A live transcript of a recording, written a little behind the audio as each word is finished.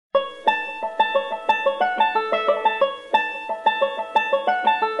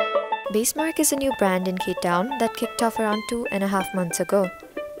Basemark is a new brand in Cape Town that kicked off around 2.5 months ago.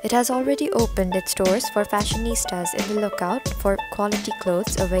 It has already opened its doors for fashionistas in the lookout for quality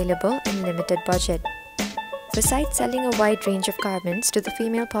clothes available in limited budget. Besides selling a wide range of garments to the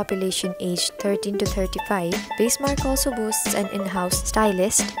female population aged 13 to 35, Basemark also boasts an in-house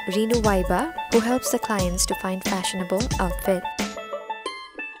stylist, Reenu Waiba, who helps the clients to find fashionable outfits.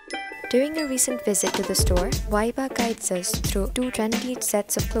 During a recent visit to the store, Waiba guides us through two trendy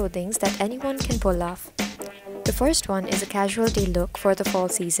sets of clothing that anyone can pull off. The first one is a casual day look for the fall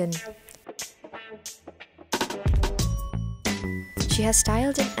season. She has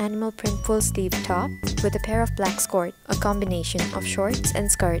styled an animal print full-sleeve top with a pair of black skort, a combination of shorts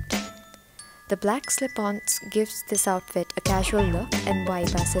and skirt. The black slip-ons gives this outfit a casual look, and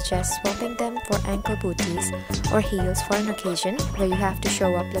Waiba suggests swapping them for ankle booties or heels for an occasion where you have to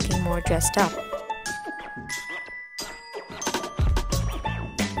show up looking more dressed up.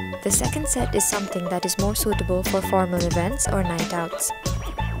 The second set is something that is more suitable for formal events or night outs.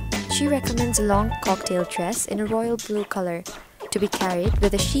 She recommends a long cocktail dress in a royal blue color to be carried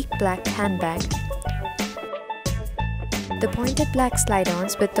with a chic black handbag. The pointed black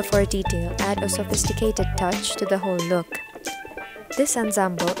slide-ons with the fur detail add a sophisticated touch to the whole look. This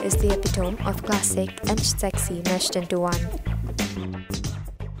ensemble is the epitome of classic and sexy meshed into one.